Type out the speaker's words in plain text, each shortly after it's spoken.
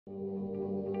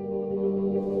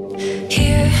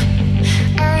Here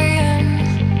I am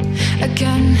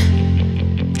again,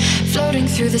 floating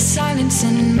through the silence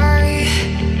in my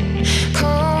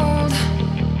cold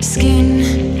skin.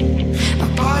 My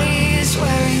body is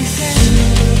wearing thin.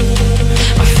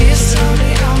 My fears tell me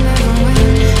I'll never win.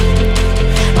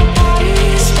 My body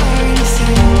is wearing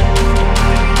thin.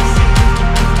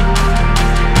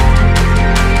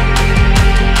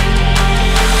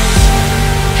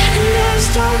 And there's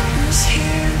darkness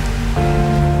here,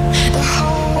 the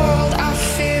whole world I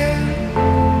fear.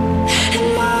 In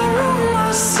my room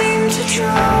I seem to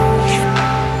drown.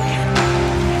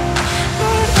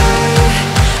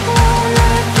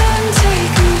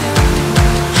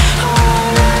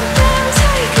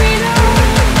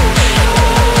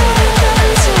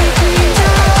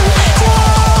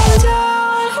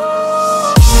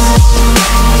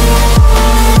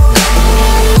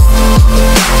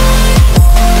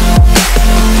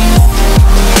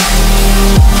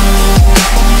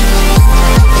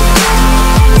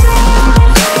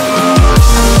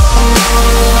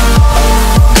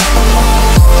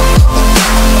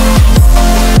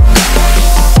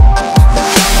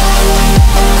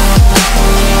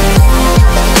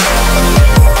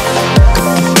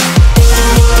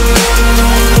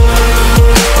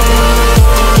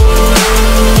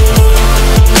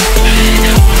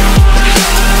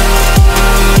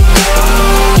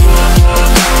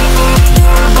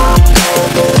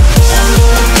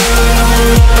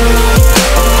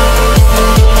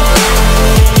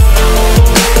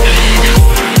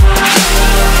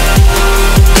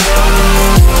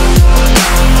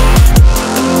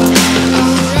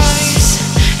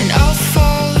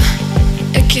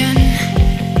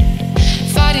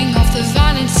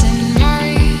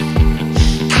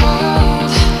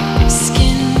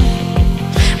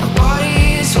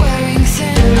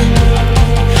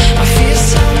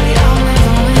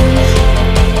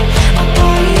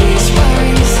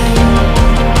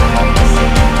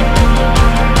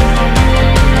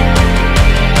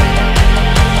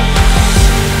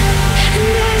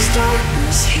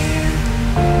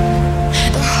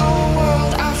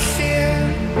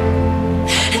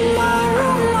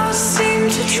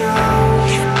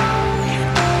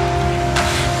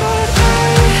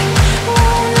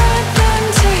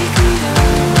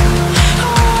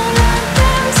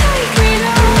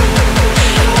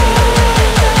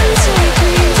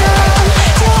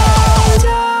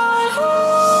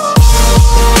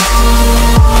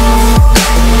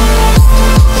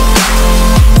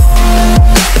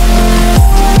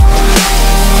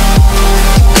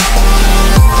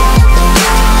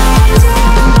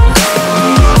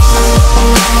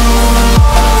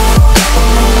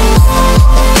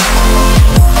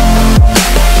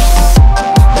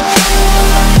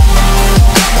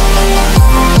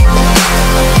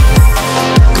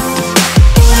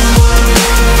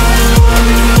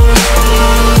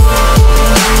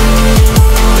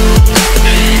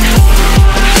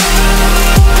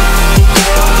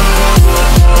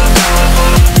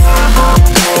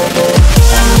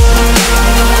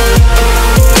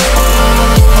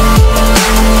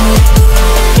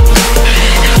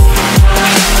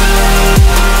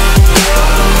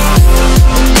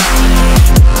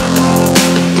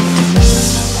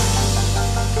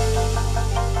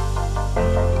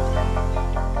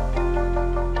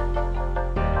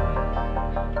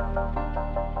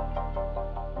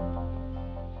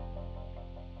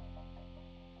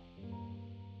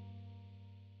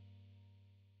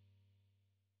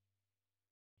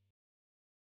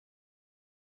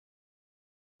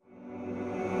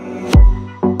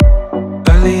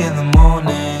 Early in the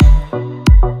morning,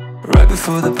 right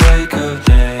before the break of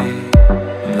day,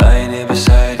 I'm lying here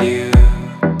beside you,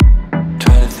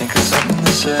 trying to think of something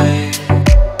to say.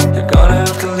 You're gonna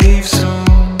have to leave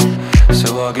soon,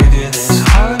 so I'll give you this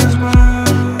heart of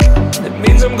mine. It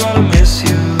means I'm gonna miss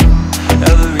you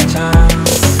every time,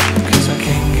 cause I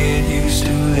can't get used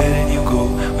to letting you go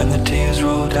when the tears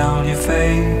roll down your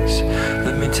face.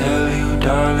 Let me tell you,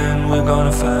 darling, we're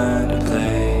gonna find a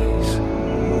place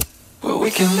where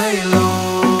we can lay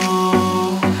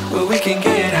low, where we can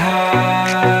get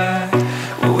high,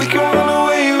 where we can run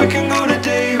away, we can go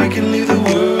today, we can leave the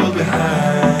world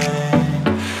behind.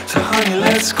 So honey,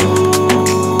 let's go,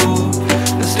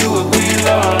 let's do what we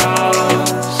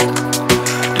lost,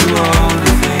 do all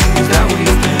the things that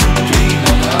we've been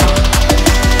dreaming of.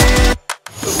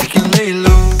 But we can lay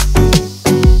low,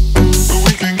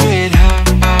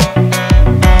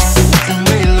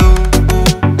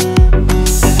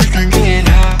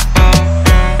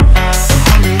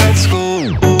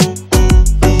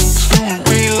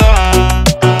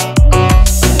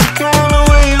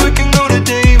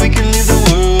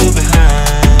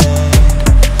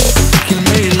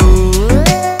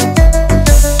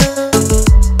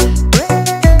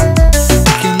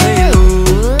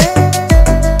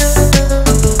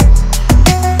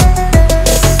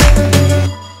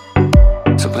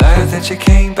 that you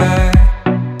came back.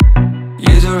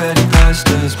 Years already passed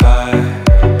us by,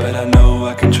 but I know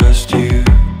I can trust you,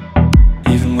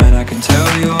 even when I can tell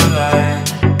you're lying.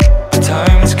 The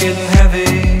time is getting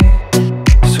heavy,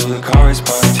 so the car is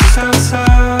parked just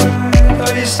outside.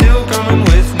 Are you still coming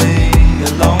with me,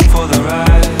 along for the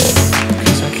ride?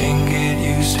 Cause I can't get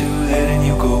used to letting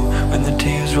you go when the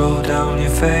tears roll down your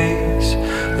face.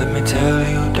 Let me tell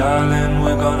you, darling,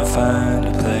 we're gonna find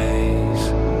a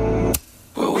place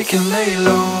where we can lay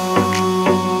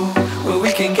low, where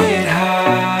we can get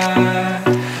high,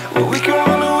 where we can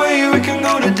run away, we can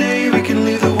go today, we can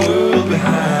leave the world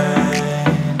behind.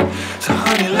 So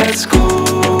honey, let's go,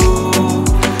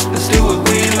 let's do what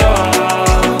we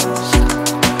lost,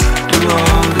 do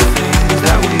all the things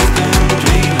that we've been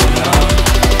dreaming of.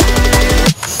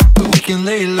 Where we can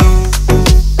lay low,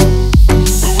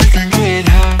 where we can get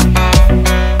high.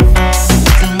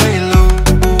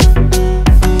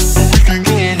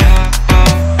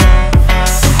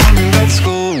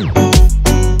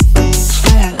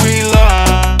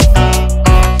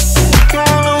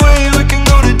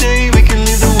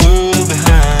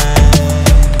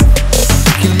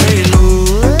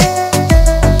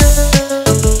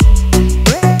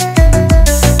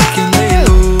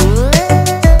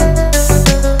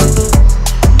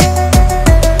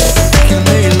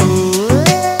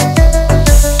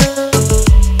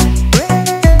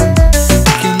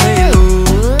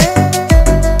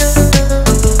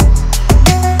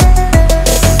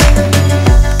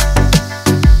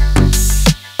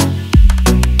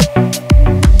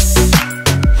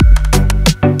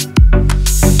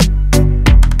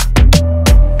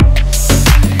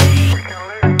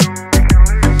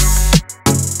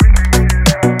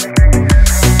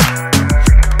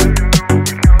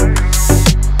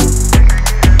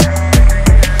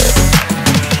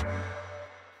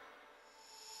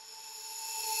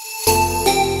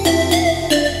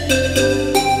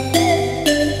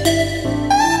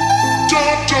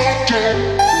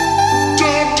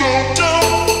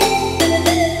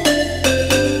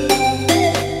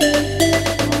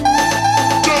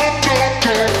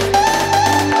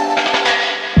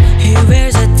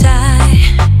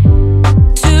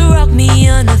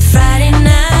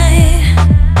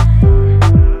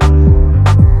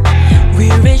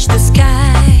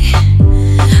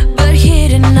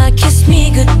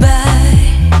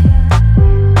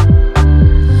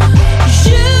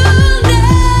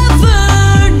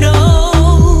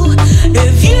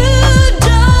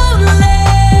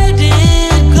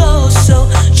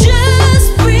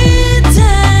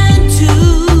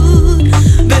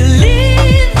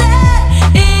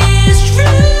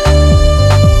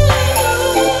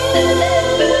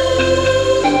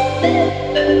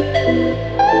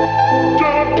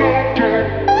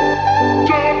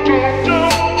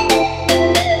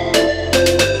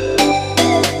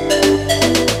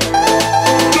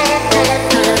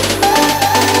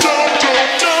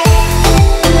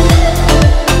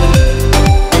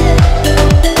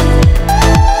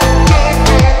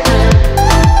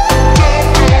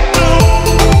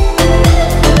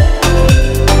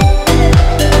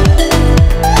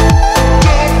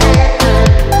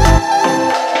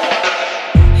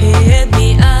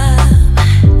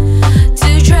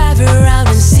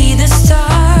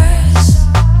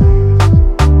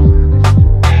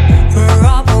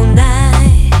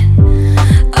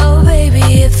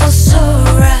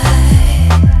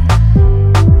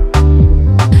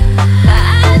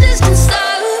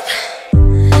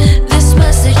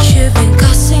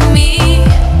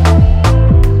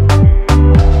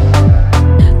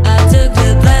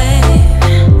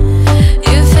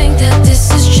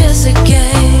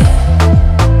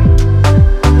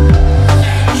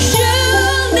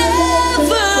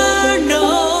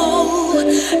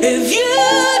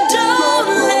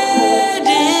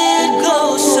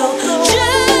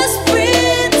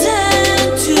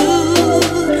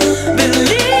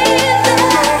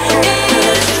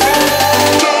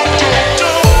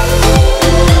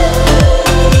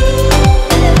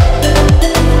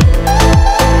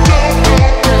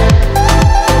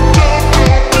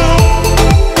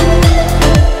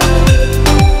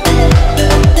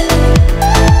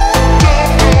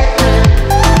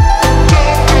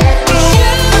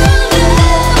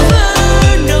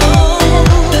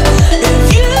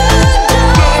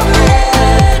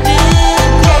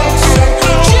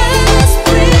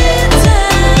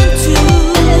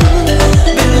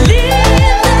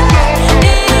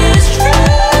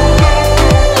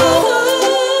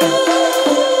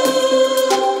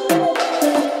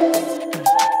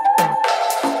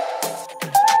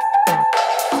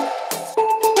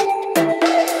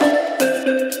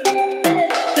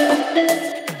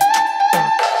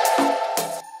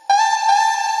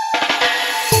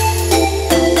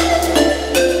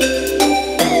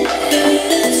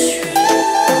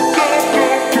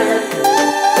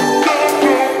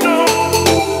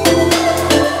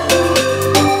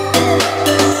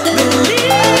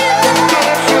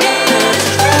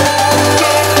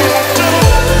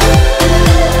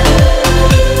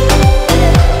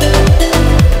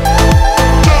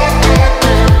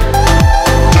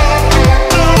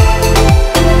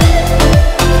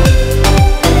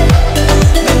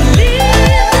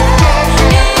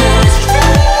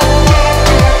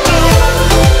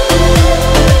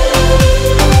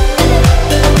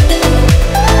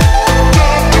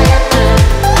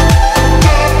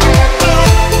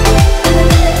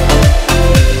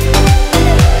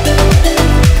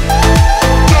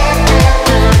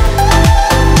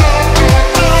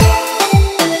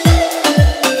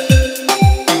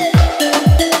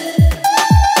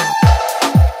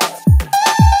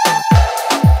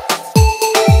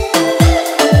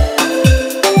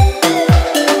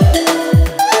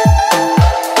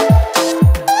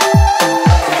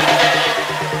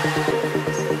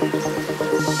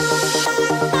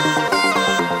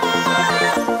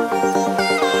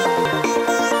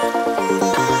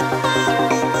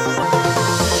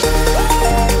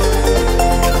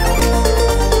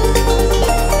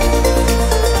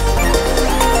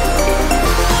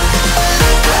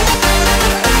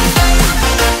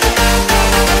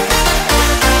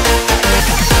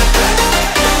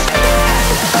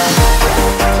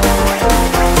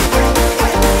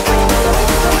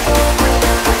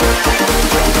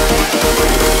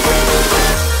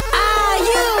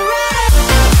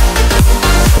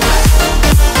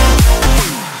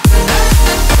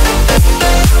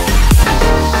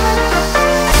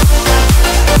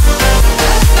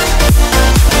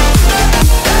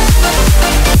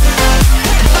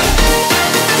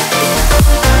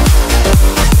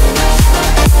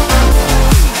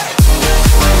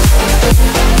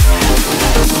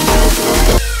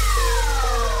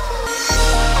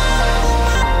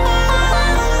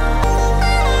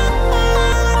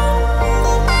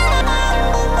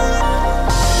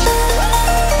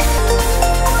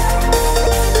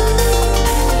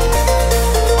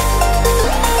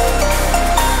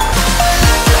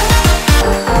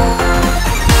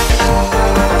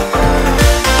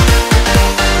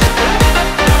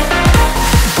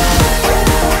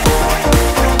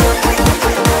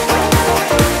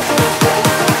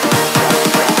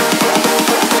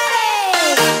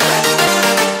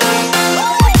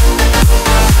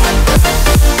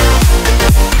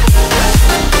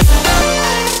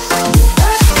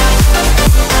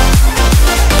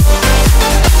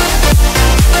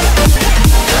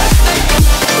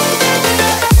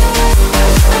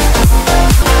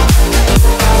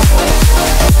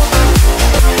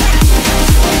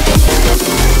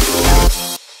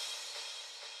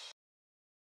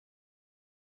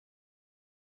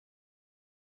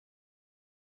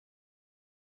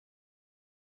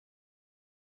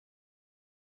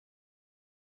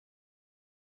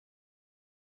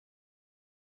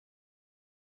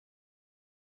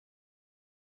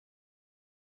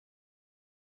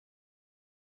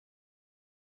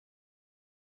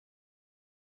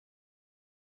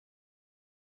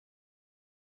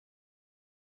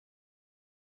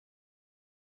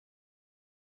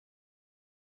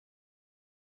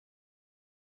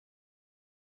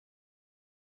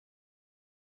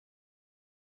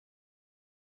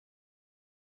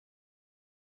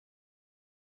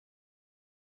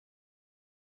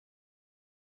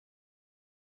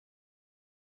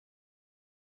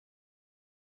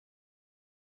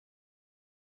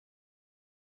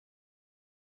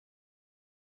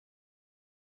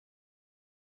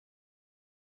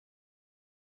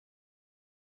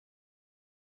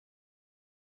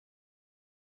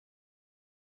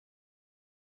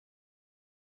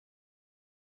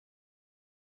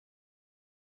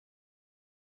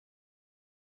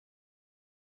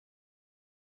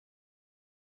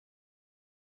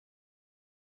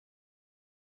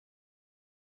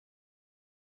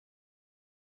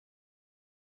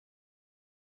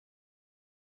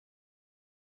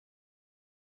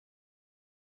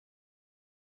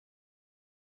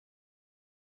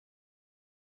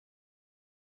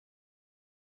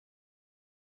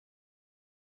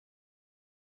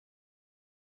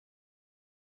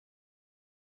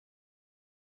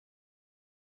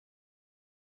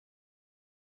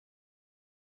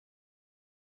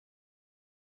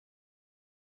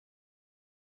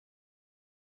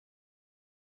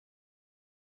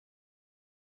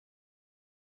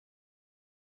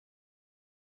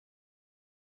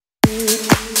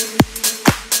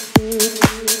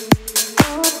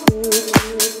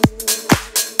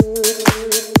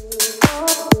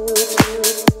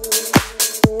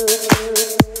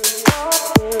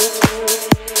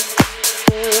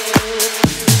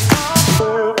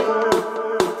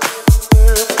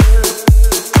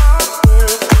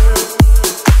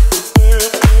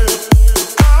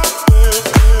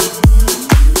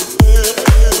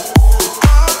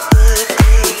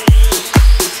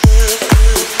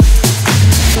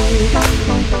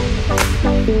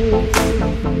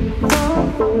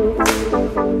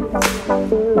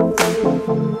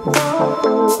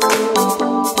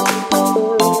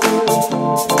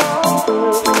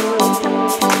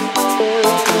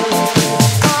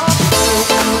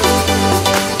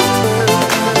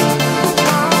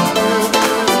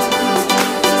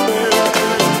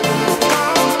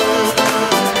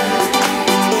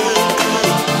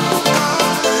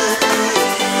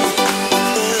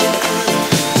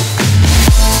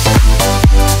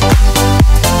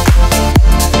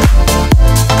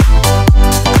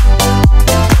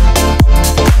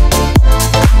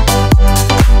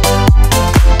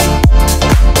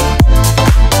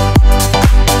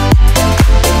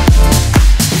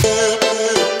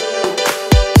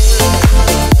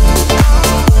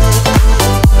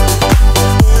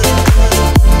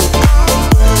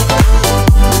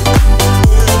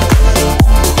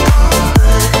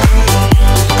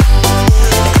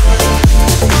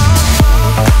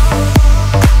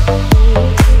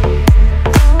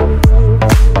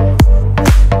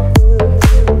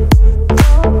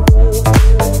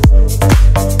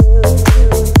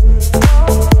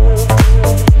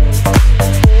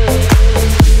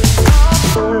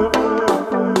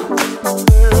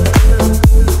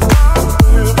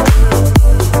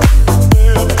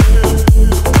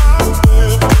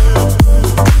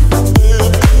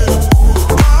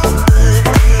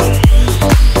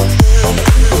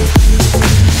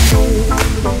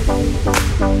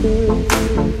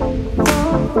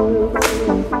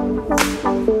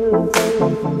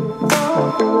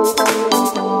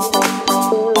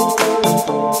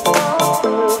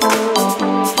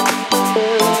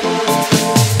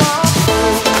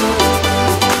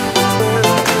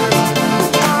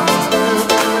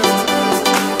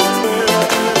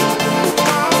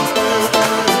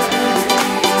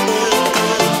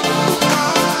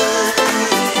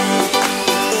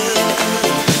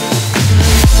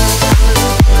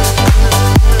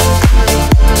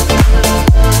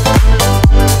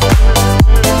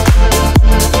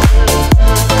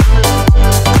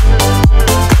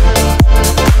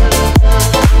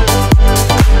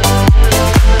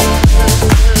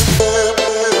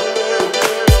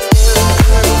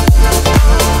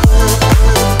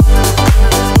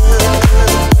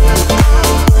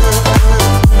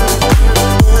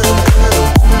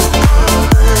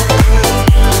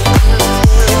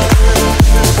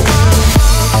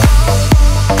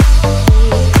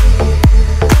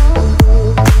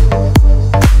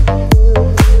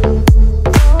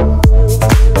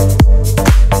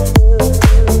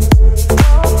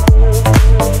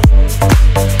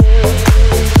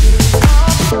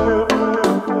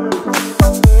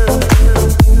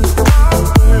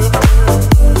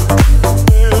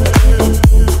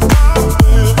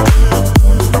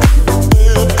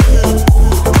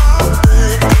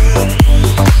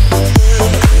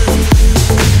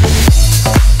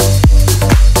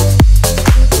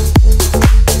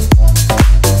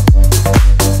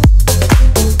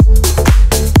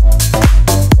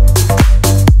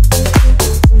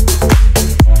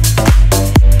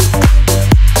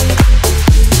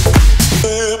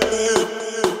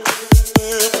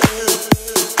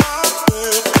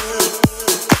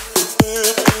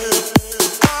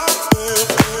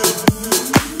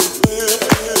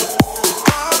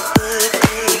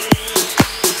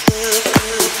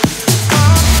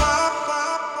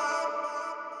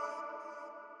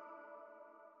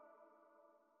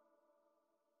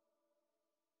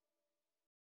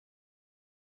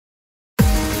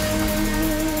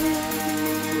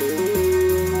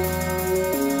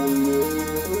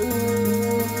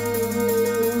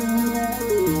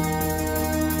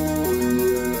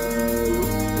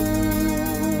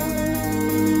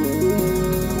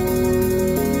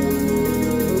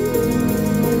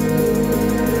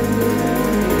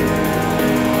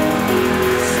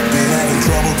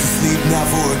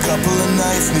 couple of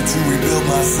nights, need to rebuild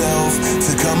myself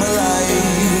to come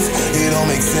alive. It all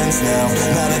makes sense now,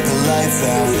 now that the lights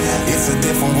out. It's a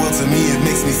different world to me, it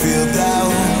makes me feel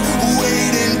down.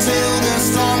 Wait until the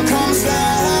storm comes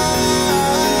down,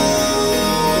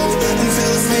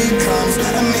 until sleep comes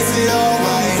and makes it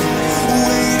alright.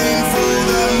 Waiting for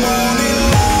the morning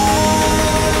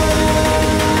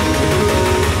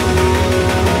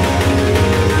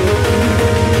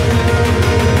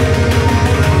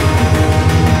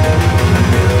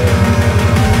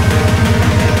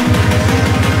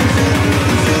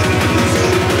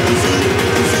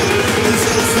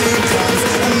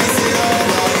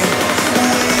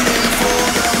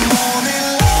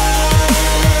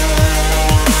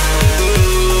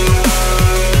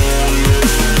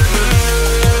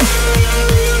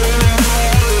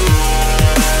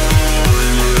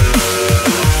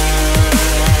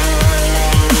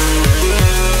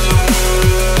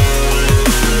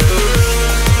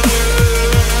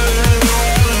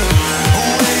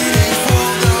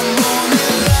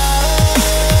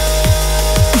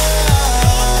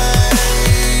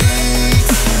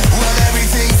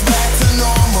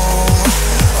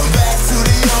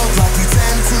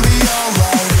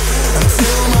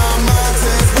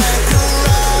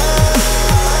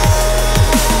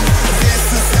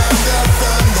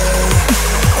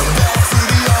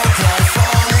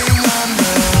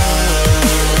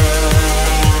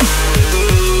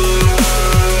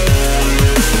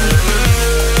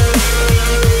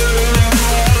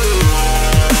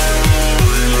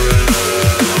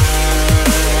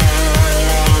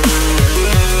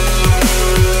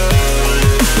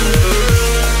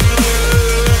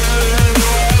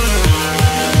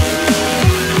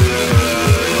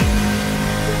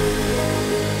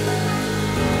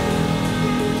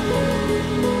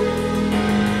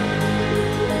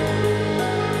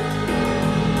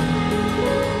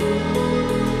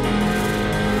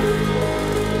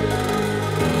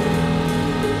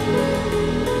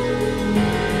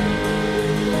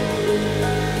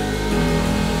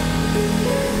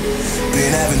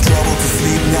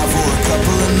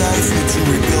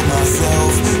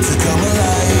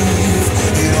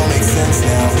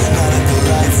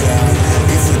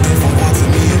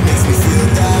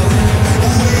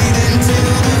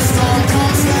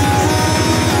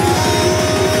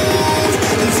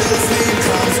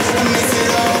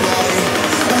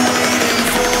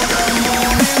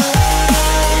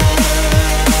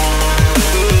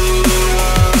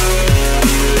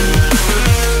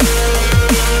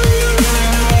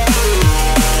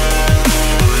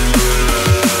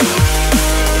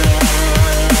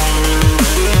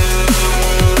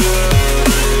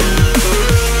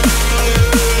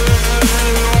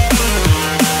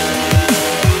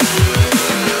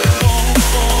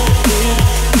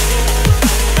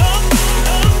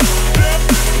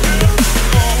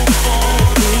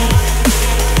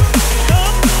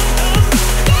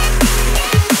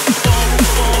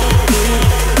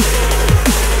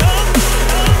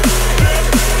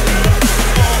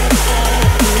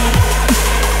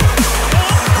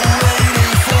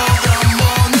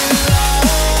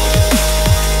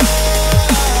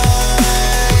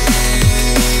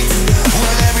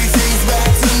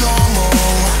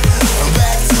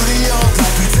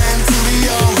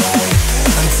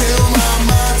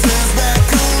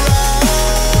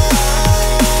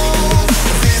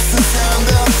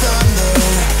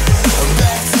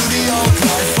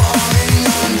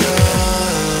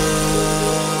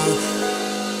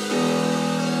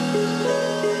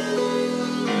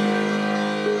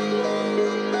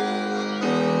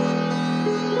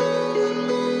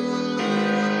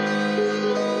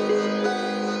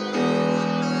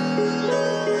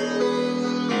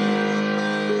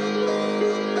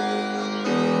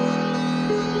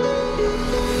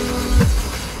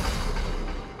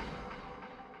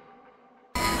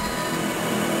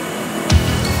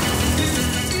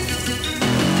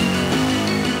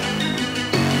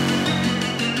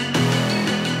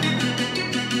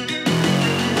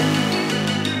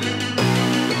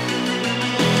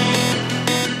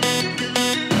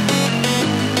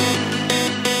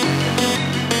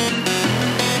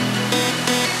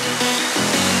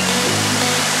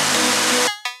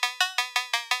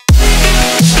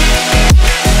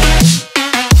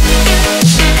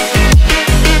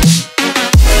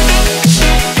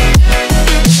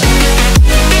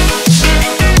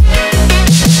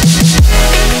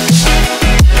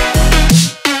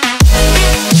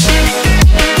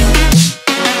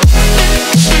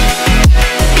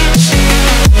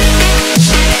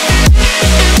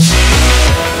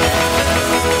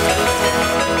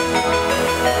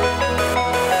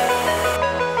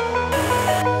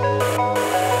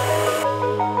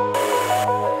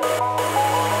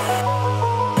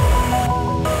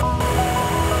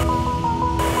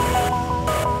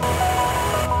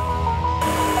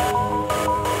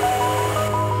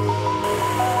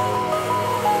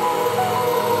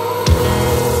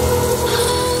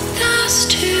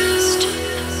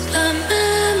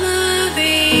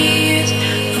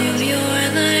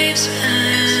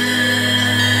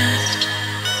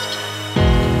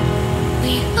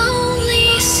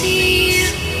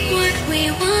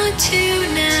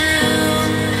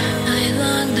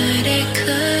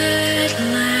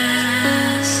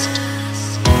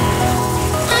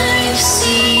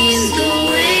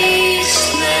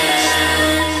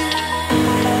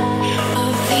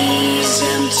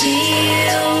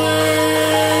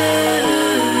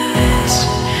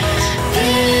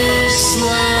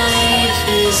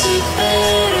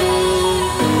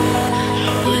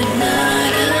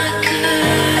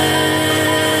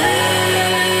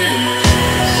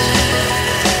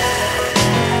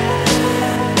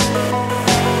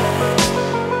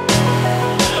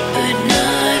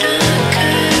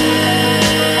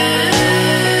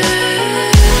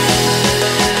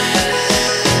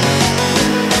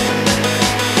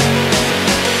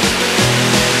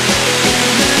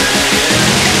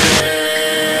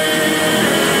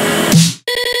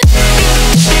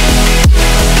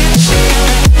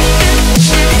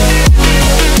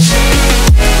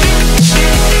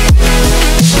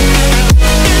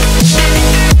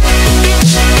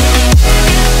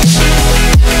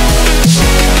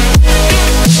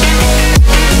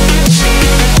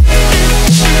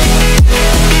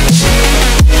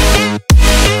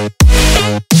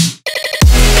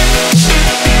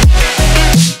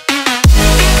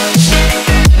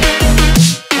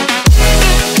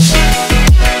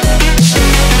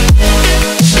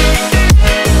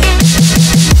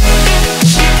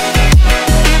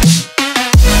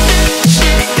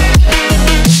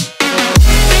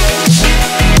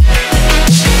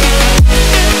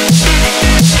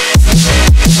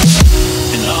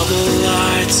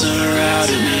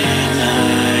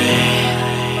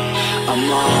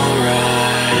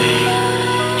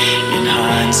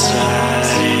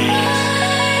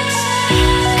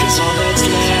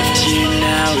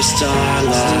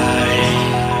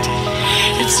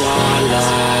our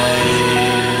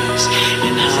lives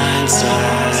in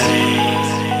hindsight.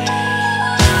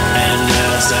 And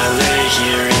as I lay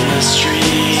here in the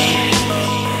street,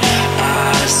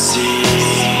 I see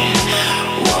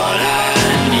what I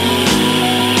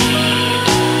need.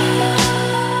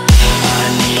 I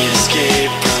need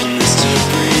escape from this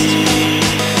debris.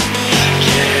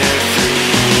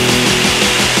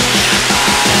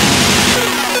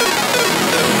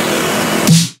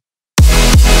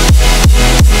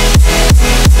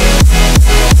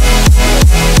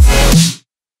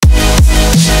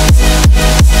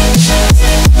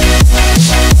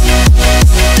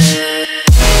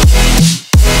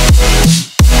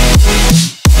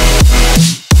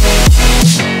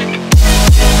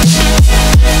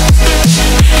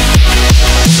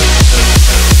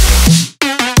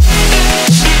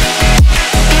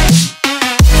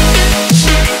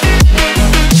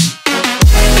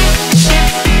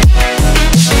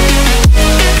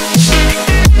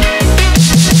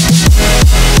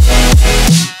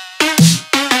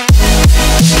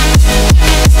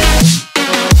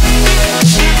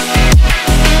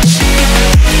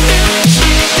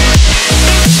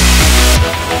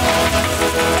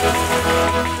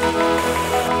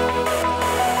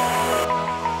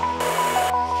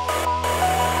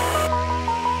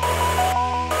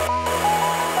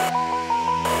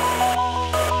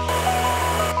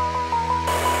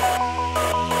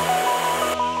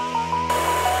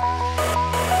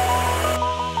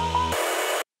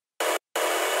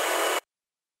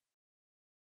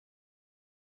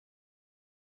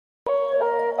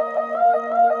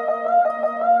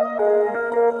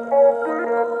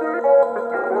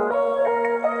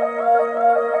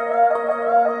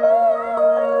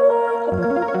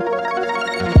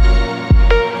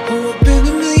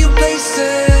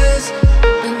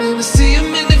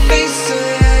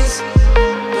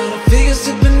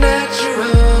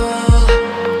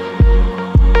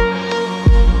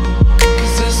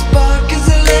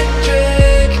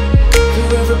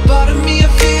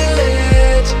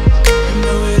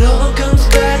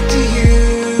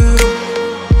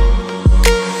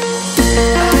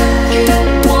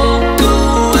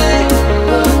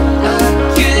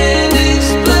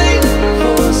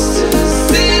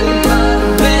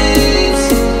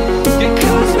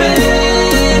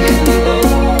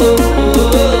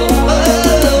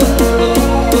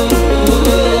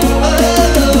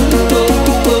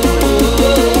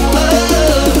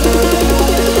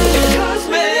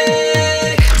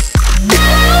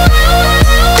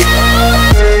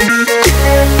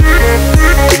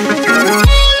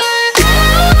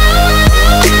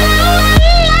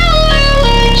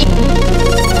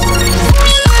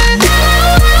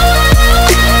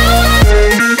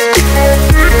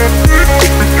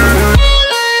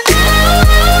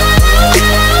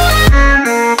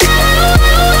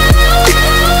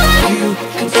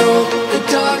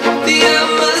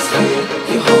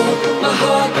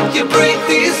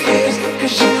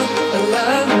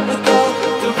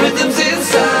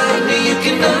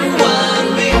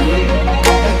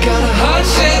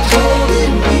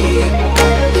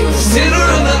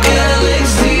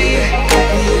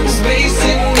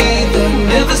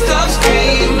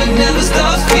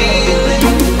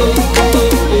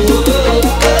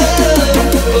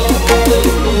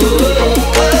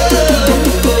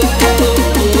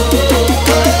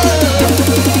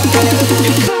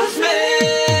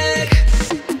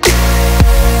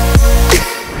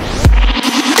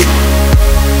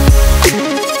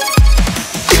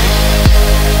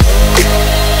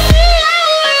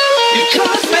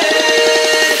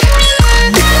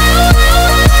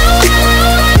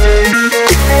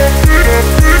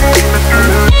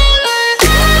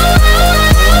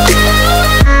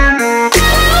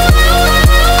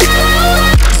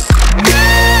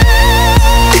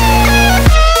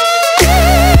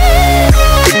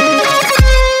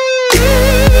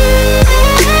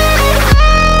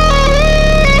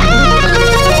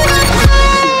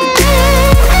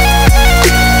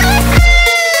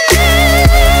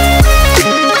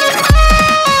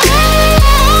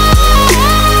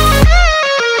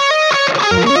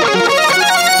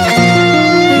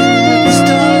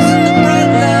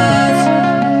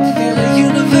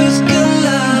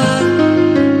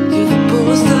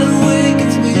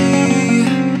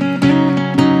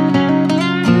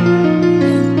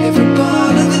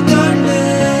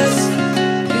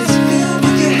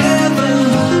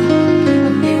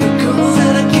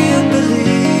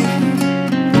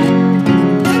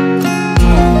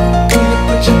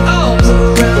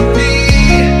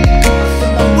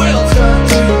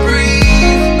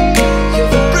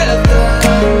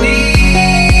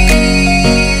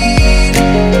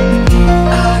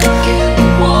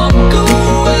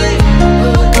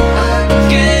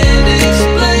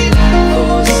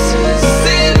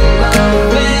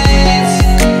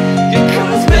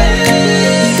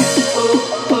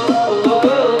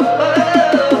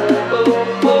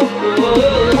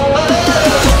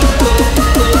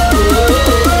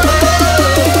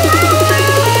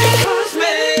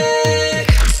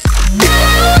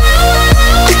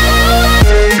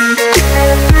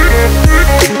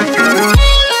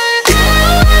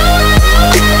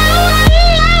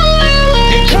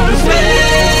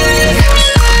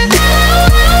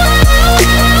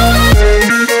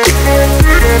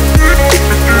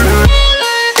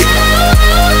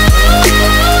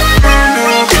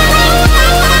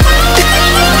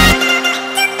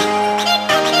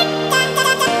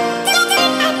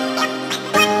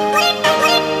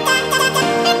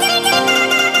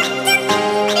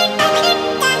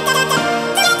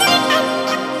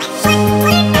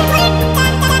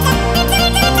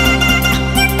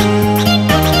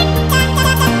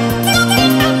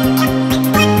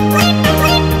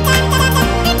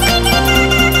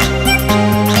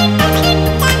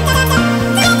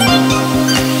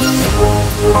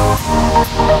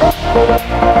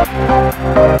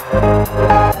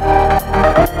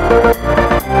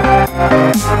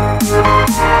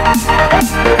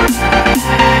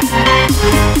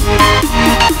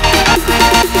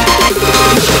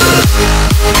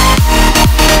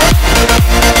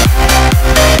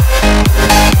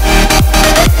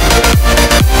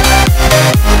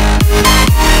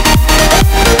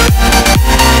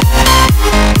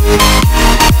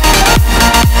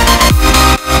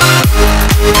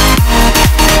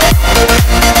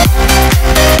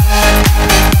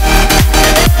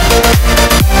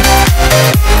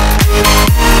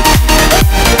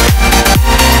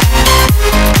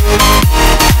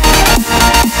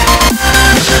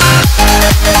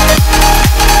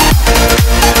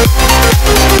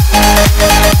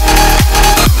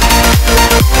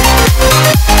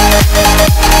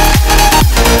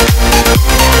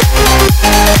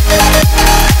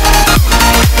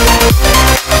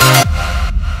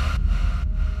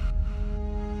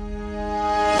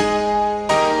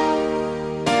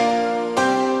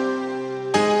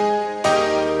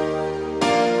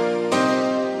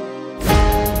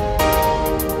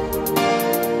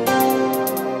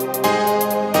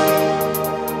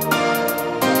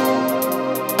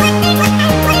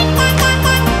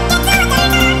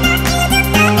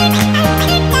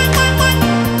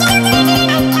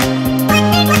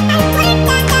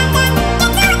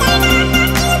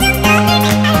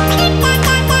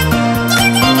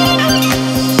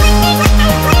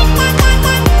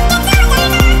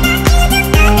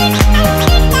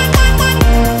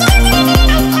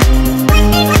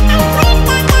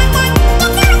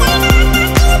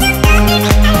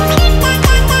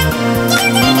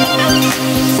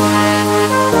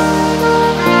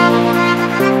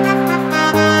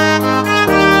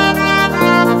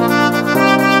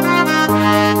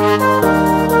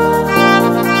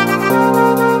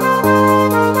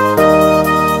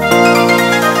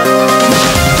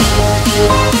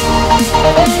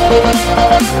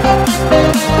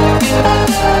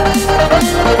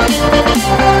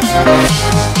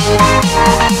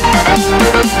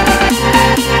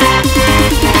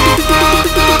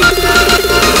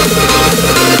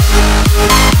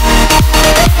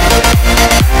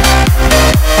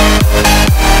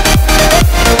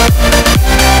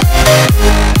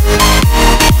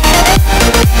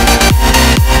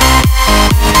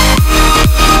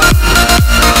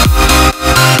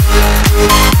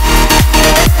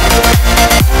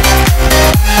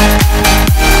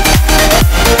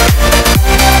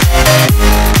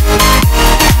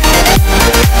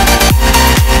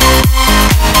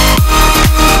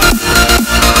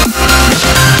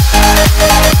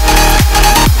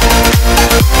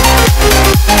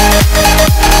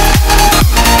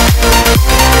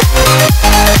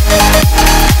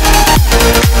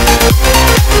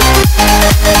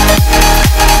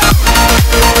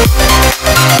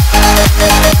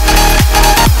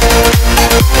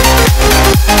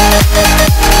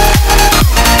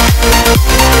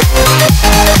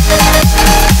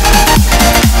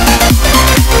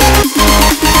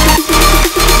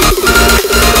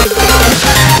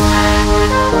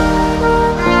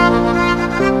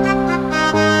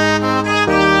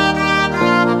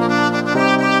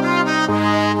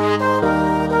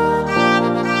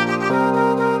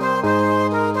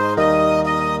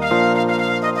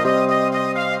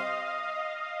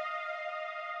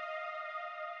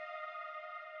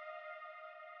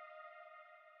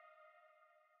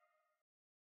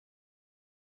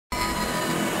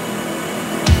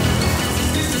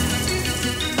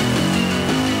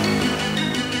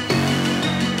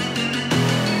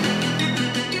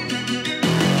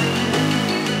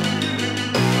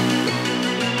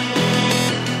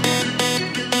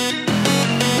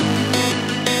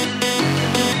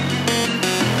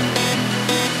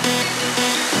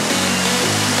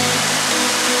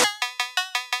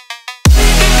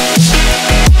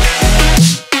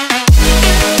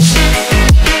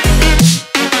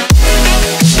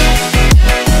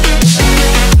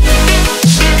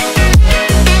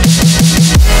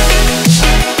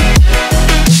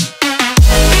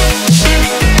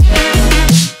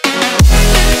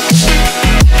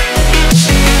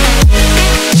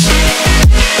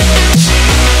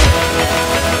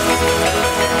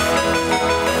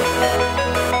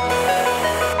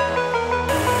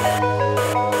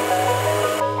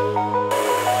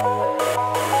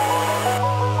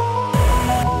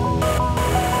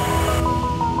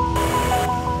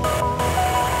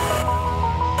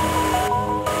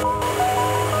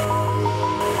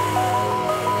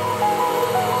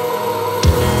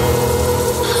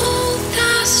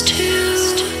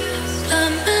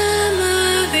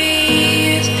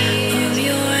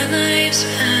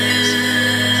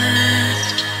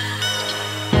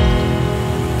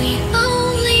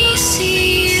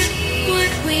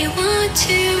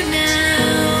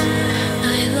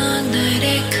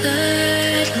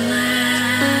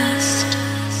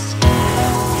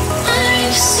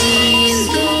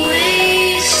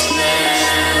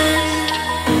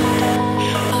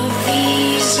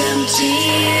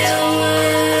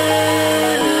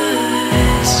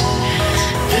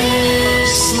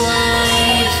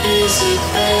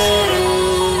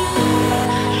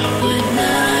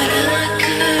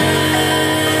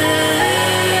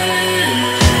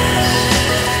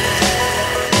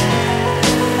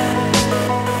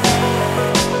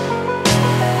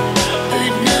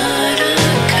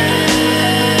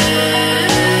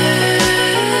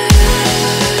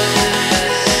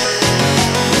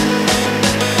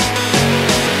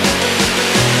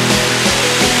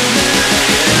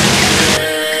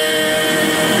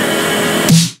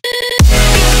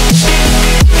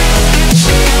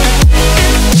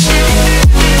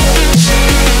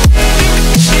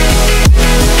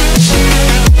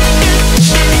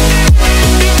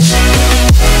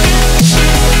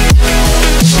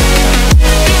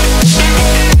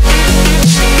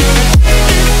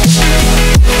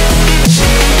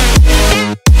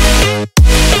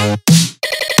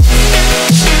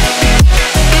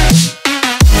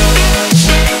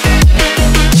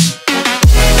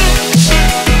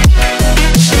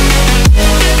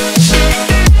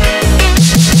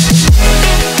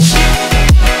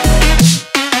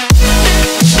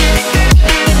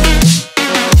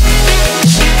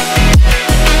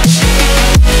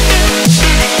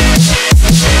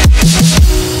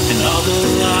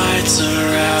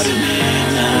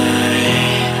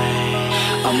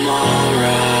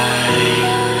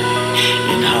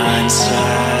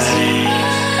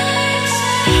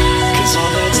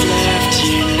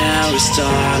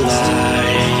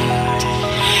 starlight.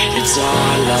 It's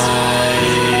our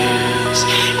lives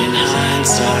in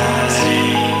hindsight.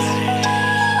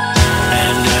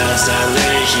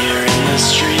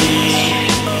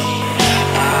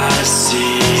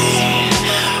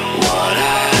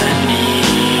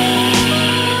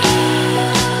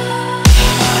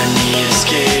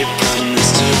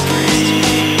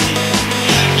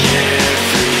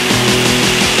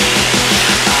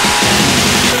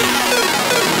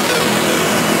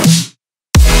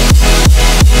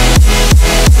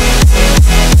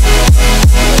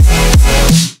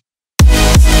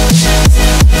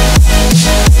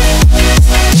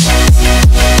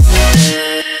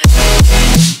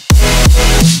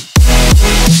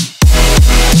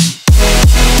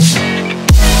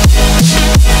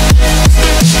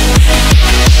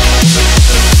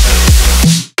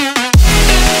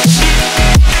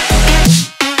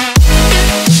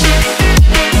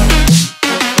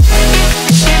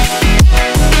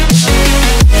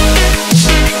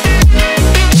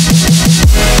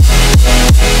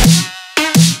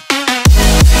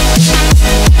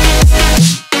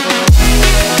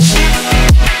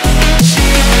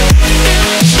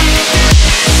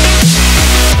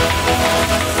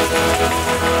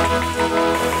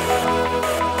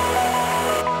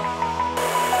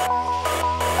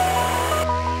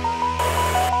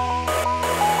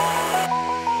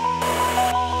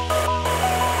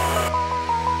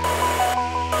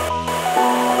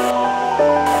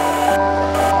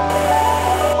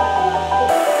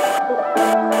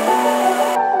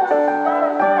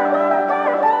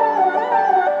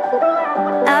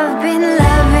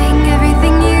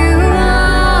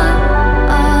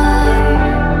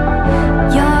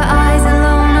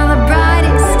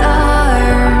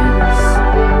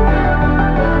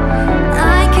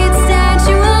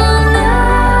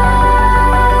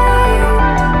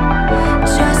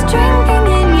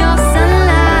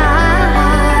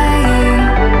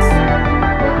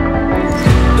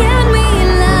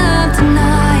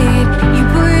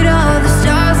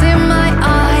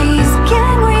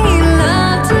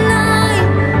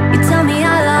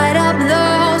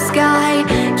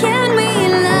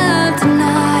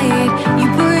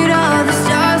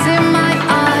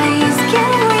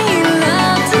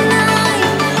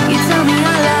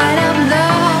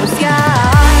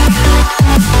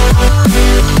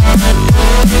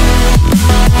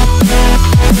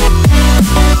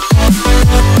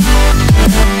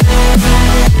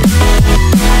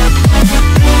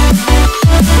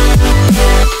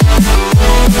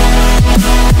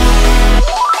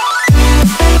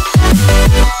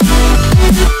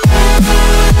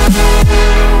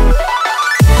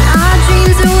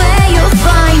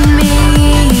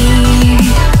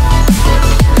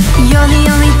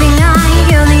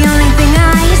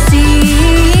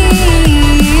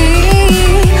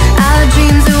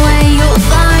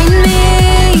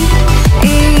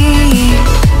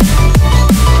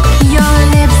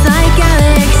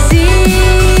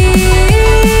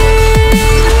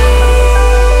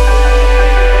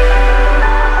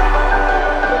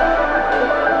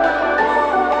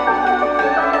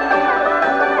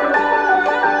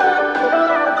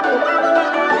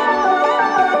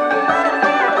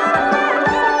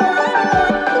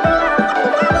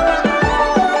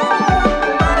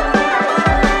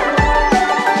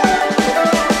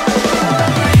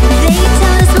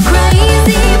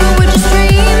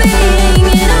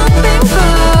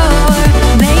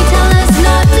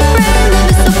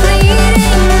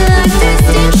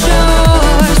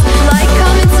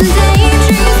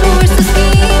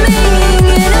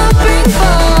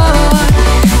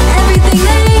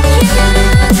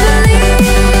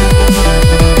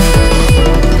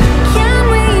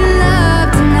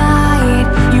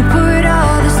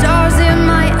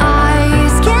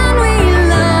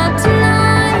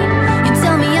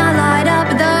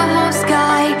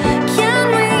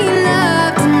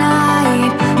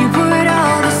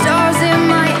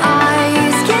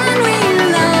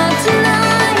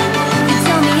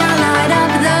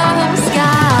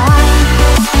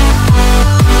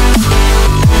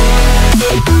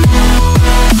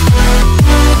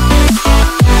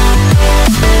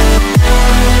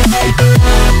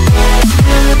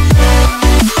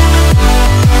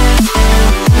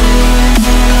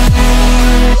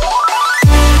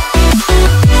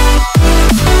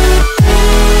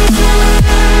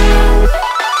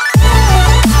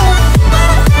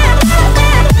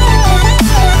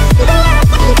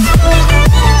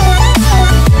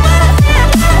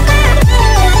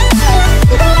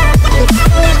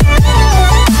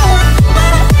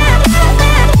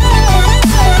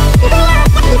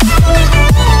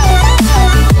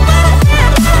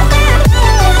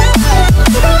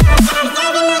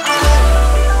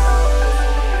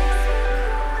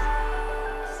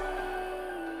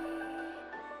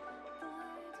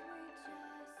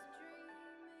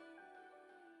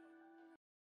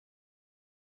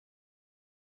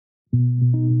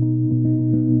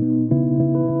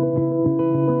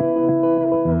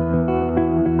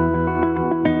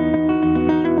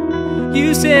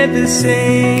 You said the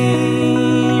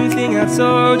same thing I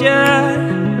told ya.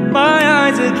 My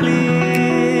eyes are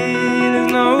clear,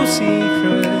 there's no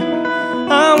secret.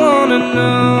 I wanna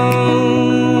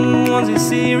know, was it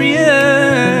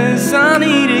serious? I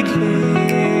need it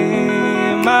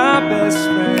clear, my best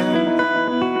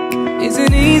friend.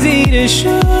 Isn't easy to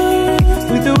show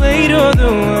with the weight of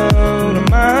the world on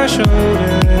my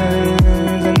shoulders.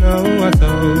 I know I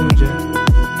told you,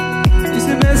 it's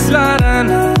the best light I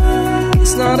know.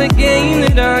 It's not a game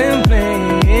that I am playing.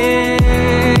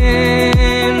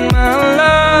 My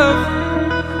love,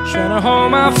 trying to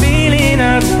hold my feeling,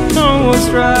 I don't know what's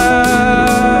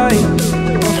right.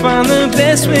 I'll find the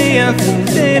best way, I think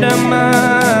that I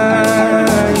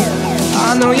might. I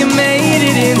know you made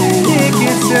it in the nick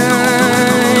of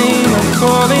time. I'm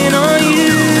calling on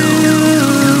you.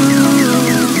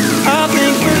 I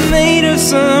think we're made of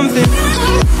something.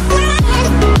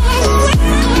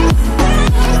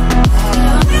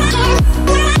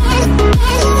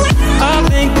 I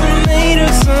think we're made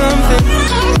of something.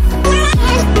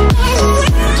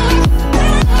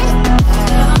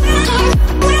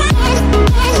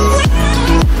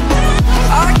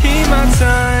 I keep my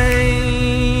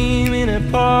time in a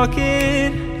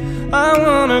pocket. I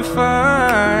wanna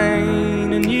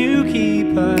find a new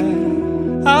keeper.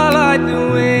 I like the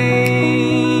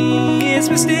way it's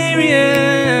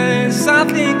mysterious. I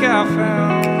think I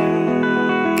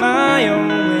found my own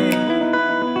way.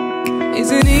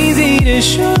 Isn't easy to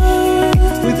show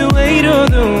with the weight of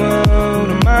the world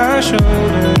on my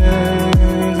shoulders.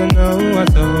 I know I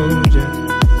told you,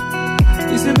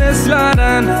 it's the best light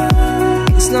I know.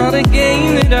 It's not a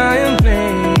game that I am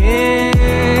playing.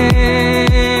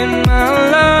 My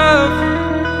love,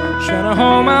 trying to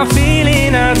hold my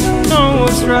feeling, I don't know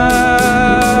what's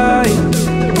right.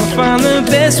 I'll find the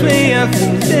best way, I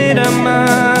think that I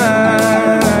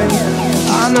might.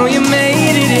 I know you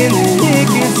made it in the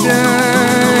nick of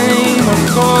time. I'm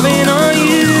calling on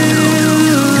you.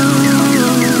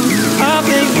 I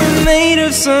think we're made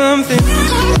of something.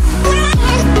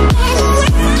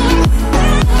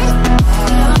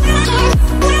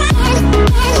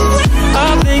 I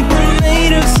think we're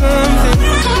made of something.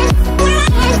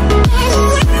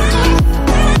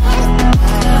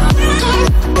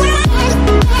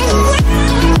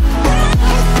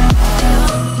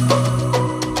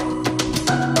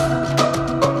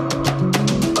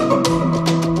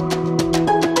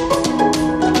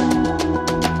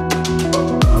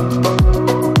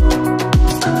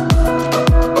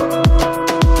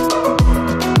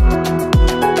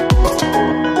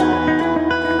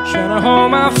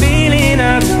 Hold my feeling,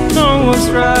 I don't know what's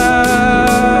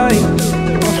right.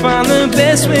 I'll find the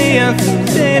best way, I think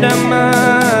that I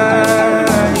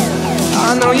might.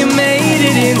 I know you made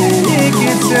it in the nick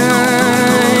of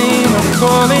time. I'm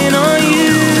calling on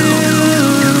you.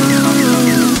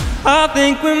 I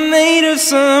think we're made of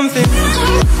something.